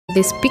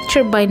this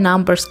picture by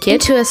number sketch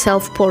into a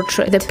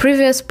self-portrait. The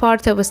previous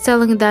part I was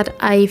telling that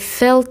I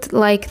felt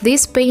like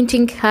this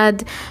painting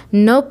had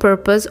no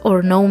purpose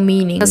or no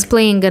meaning, as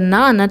playing a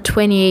nun at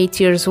 28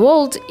 years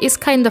old is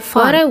kind of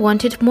fun, but I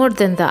wanted more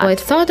than that. So I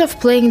thought of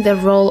playing the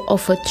role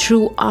of a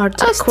true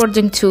artist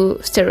according to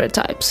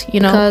stereotypes, you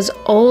know, because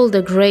all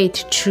the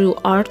great true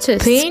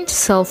artists paint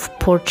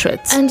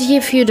self-portraits, and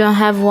if you don't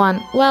have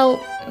one, well,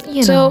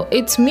 you know. So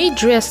it's me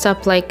dressed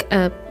up like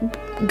a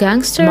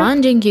gangster,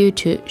 demanding you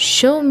to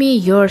show me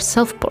your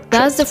self-portrait.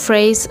 That's the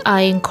phrase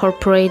I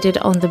incorporated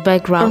on the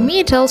background. For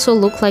me, it also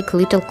looked like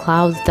little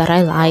clouds that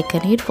I like,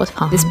 and it was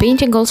fun. This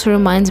painting also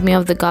reminds me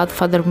of the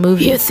Godfather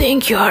movie. You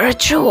think you are a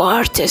true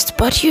artist,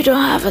 but you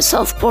don't have a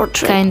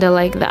self-portrait. Kinda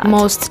like that.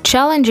 Most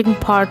challenging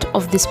part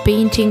of this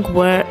painting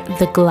were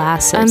the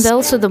glasses, and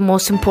also the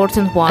most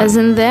important one, as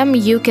in them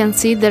you can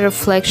see the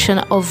reflection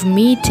of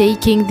me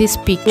taking this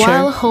picture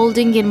while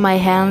holding in my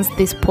hands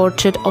this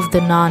portrait of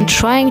the nun,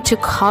 trying to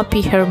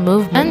copy her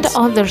movements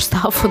and other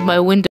stuff on my window.